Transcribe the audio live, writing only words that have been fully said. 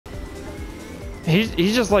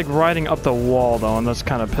He's just like riding up the wall though, and that's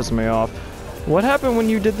kind of pissing me off. What happened when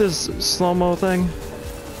you did this slow-mo thing?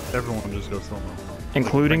 Everyone just goes slow-mo.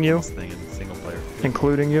 Including you? Thing in single player.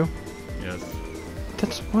 Including you? Yes.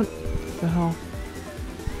 That's what the hell?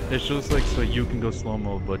 It's just like so you can go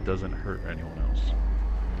slow-mo but doesn't hurt anyone else.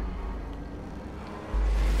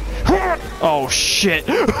 Oh shit!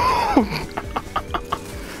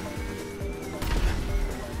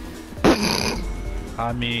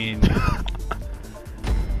 I mean...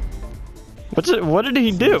 What did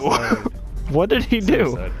he do? What did he do?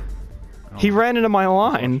 Suicide. He ran into my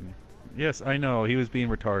line. Yes, I know. He was being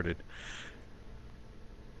retarded.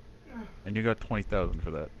 And you got 20,000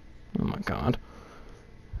 for that. Oh my god.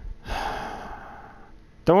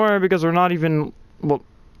 Don't worry, because we're not even... Well,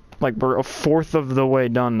 like, we're a fourth of the way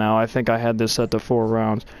done now. I think I had this set to 4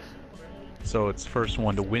 rounds. So it's first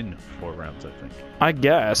one to win 4 rounds, I think. I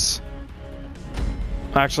guess.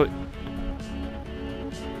 Actually...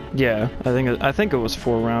 Yeah, I think it was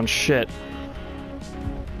 4 rounds. Shit.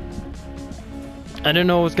 I didn't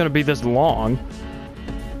know it was gonna be this long.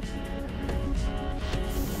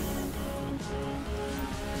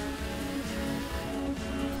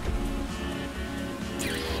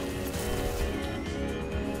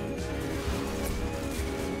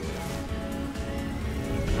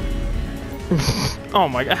 Oh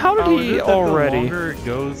my god, how did he already? The longer it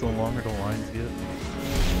goes, the longer the lines get.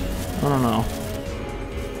 I don't know.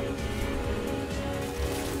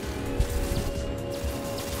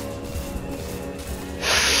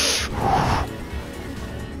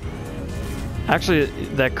 Actually,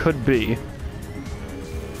 that could be.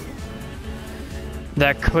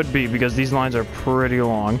 That could be, because these lines are pretty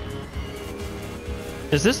long.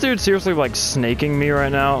 Is this dude seriously, like, snaking me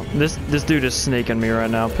right now? This dude is snaking me right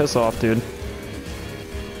now. Piss off, dude.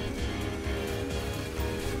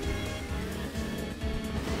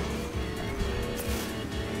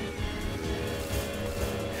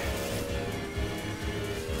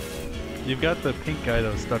 You've got the pink guy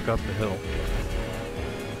that was stuck up the hill.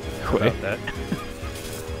 Quit. About that.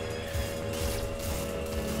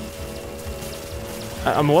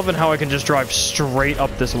 I'm loving how I can just drive straight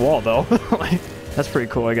up this wall, though. Like, that's pretty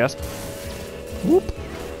cool, I guess. Whoop.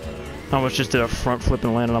 I almost just did a front flip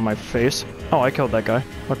and landed on my face. Oh, I killed that guy.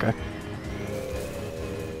 Okay.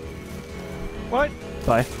 What?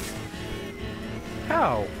 Bye.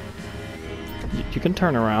 How? You can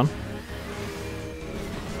turn around.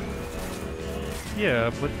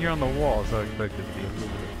 Yeah, but you're on the wall, so I expect it to be a little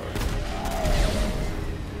bit harder.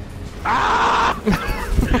 Ah!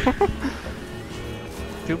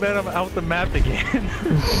 Too bad I'm out the map again.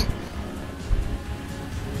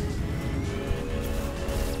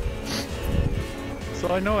 So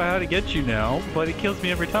I know how to get you now, but it kills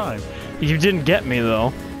me every time. You didn't get me,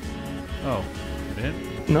 though. Oh, you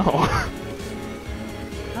didn't? No.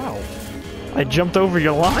 How? I jumped over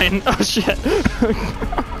your line. Oh, shit.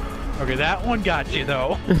 Okay, that one got you,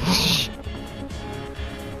 though.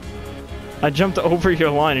 I jumped over your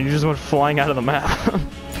line and you just went flying out of the map.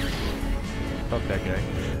 Fuck that guy.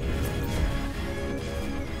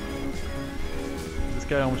 This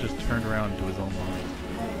guy almost just turned around into his own line.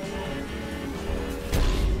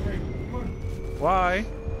 Why?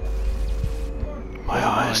 My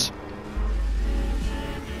eyes.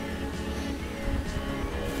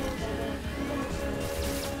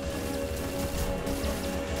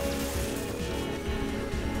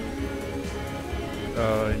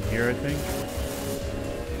 In here, I think.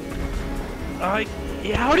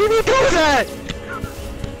 How did he do that?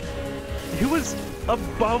 He was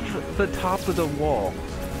above the top of the wall.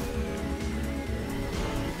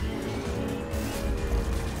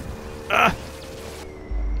 Ah!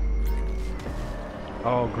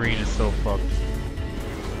 Oh, green is so fucked.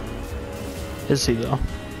 Is he, though?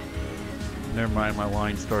 Never mind, my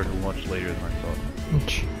line started much later than I thought.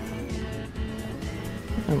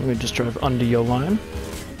 And let me just drive under your line.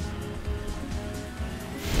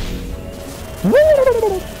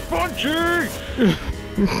 Punchy!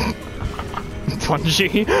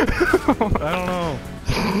 Punchy? I don't know.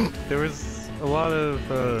 There was a lot of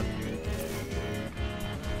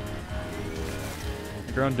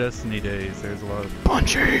Ground Destiny days. There's a lot of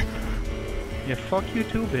Punchy! Yeah, fuck you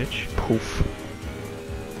too, bitch. Poof.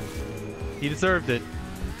 He deserved it.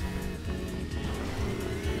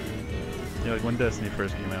 Yeah, like when Destiny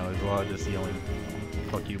first came out, there's a lot of just yelling,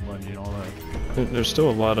 fuck you, Bungie, and all that. There's still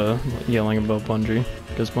a lot of yelling about Bungie,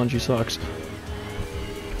 because Bungie sucks.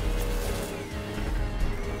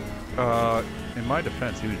 In my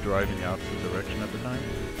defense, he was driving the opposite direction at the time.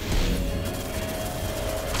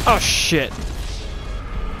 Oh shit!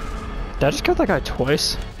 Did I just kill that guy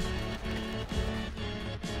twice?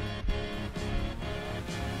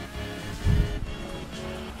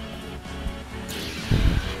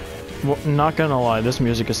 Well, not gonna lie, this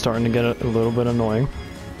music is starting to get a little bit annoying.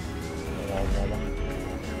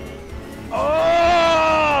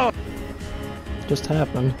 Oh! Just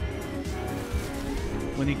happened.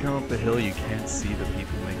 When you come up the hill, you can't see the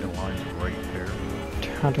people making lines right there.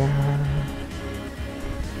 Ta-da.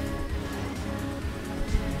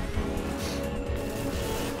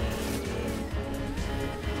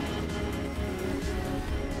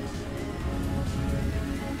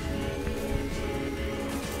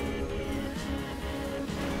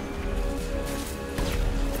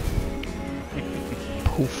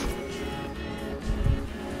 Poof.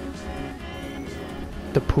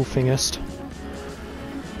 The poofingest.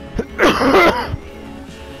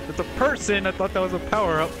 It's a person! I thought that was a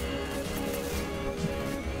power-up.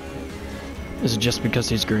 Is it just because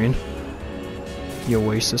he's green? The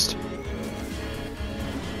Oasis.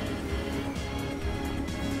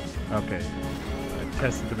 Okay. I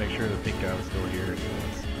tested to make sure the pink guy was still here.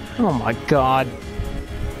 Oh my god.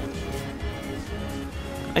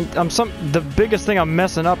 The biggest thing I'm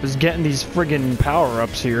messing up is getting these friggin'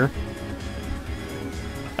 power-ups here.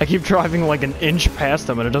 I keep driving like an inch past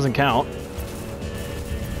them and it doesn't count.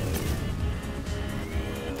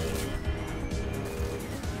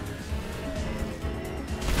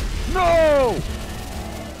 No!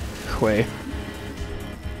 Way.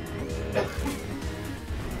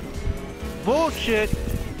 Bullshit!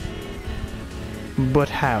 But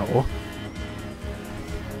how?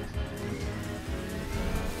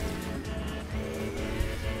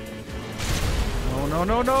 No, no,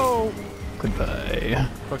 no, no! Goodbye.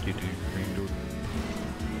 Fuck you, dude. Green dude.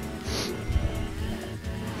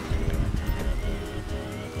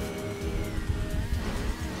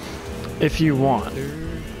 If you want.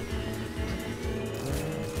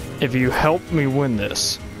 If you help me win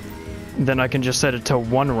this, then I can just set it to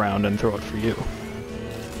 1 round and throw it for you.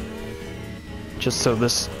 Just so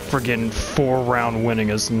this friggin' 4-round winning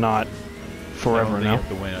is not forever now. You have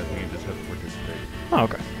to win, I think you just have to participate. Oh,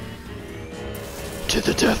 okay. To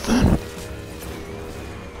the death then.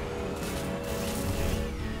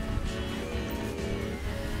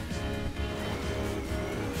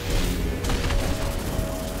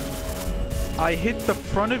 I hit the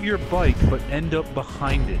front of your bike, but end up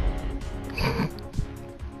behind it.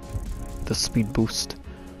 The speed boost.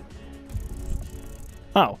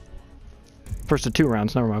 Oh. First of 2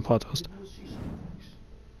 rounds, never mind, plot twist.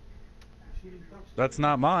 That's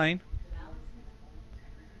not mine.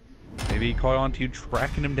 Maybe he caught on to you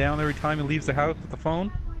tracking him down every time he leaves the house with the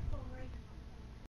phone?